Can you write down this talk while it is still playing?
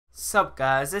Sup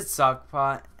guys, it's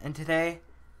Sakpot, and today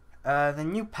the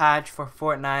new patch for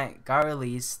Fortnite got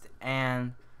released,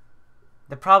 and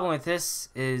the problem with this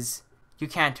is you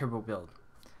can't turbo build.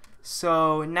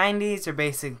 So 90s are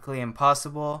basically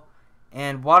impossible,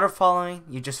 and waterfalling,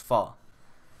 you just fall.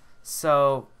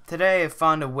 So today I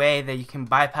found a way that you can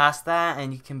bypass that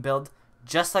and you can build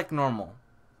just like normal.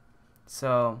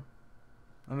 So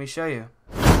let me show you.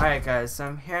 Alright guys, so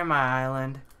I'm here on my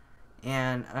island,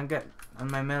 and on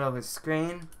my middle of the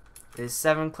screen is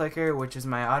 7 clicker, which is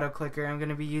my auto clicker I'm going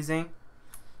to be using.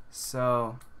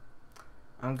 So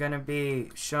I'm going to be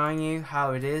showing you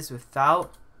how it is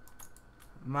without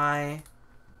my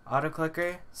auto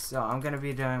clicker. So I'm going to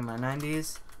be doing my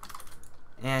 90s,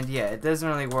 and yeah, it doesn't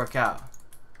really work out.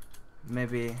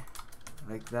 Maybe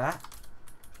like that.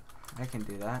 I can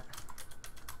do that,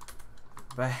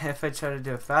 but if I try to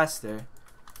do it faster,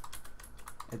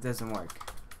 it doesn't work.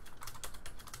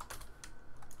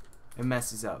 It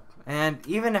messes up. And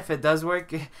even if it does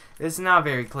work, it's not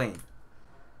very clean.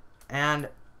 And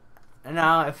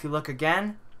now if you look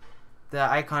again, the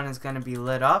icon is going to be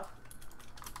lit up.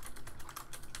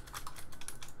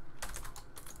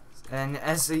 And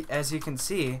as you can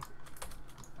see,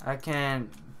 I can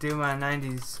do my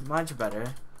 90s much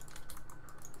better.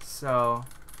 So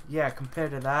yeah,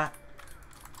 compared to that,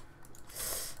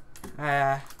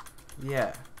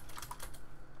 yeah.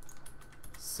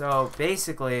 So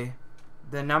basically,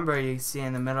 the number you see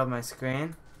in the middle of my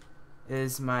screen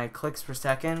is my clicks per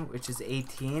second, which is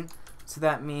 18. So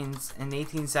that means in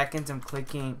 18 seconds I'm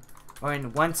clicking, or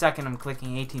in 1 second I'm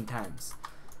clicking 18 times.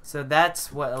 So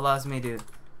that's what allows me to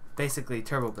basically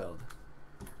turbo build.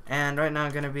 And right now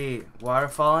I'm going to be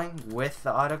waterfalling with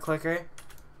the auto clicker,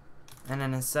 and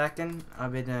in a second I'll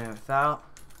be doing it without.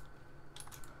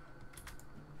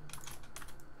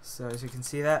 So as you can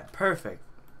see, that perfect,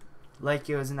 like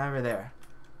it was never there.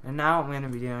 And now I'm going to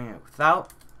be doing it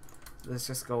without. Let's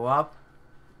just go up.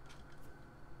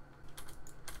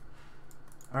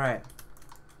 Alright,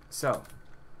 so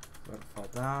go to fall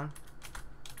down.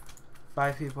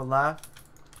 5 people left.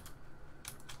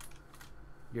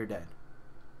 You're dead.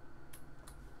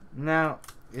 Now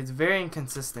it's very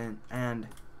inconsistent, and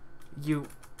you,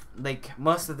 like,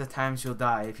 most of the times you'll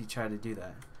die if you try to do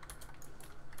that.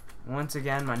 Once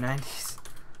again, my 90s,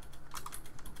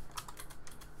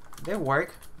 they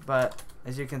work, but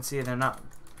as you can see,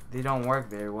 they don't work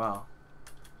very well.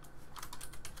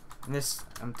 And this,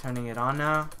 I'm turning it on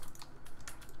now.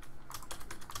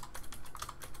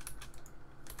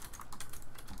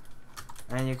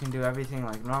 And you can do everything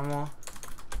like normal.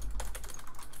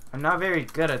 I'm not very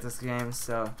good at this game,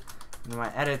 so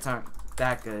my edits aren't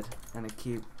that good, and I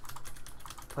keep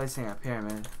placing a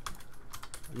pyramid.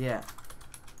 Yeah.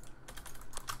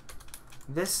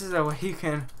 This is a way you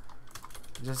can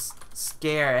just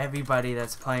scare everybody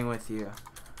that's playing with you.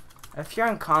 If you're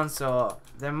on console,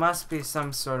 there must be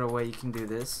some sort of way you can do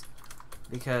this,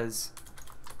 because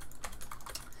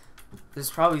there's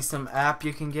probably some app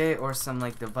you can get, or some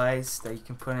like device that you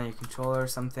can put on your controller or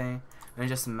something, and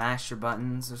just mash your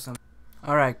buttons or something.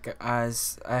 Alright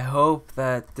guys, I hope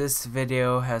that this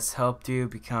video has helped you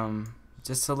become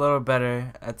just a little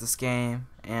better at this game,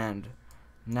 and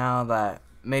now that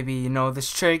maybe you know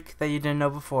this trick that you didn't know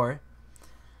before.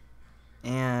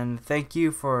 And thank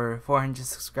you for 400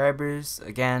 subscribers.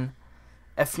 Again,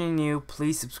 if you're new,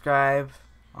 please subscribe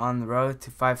on the road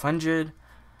to 500,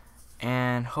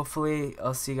 and hopefully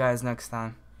I'll see you guys next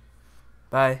time.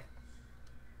 Bye.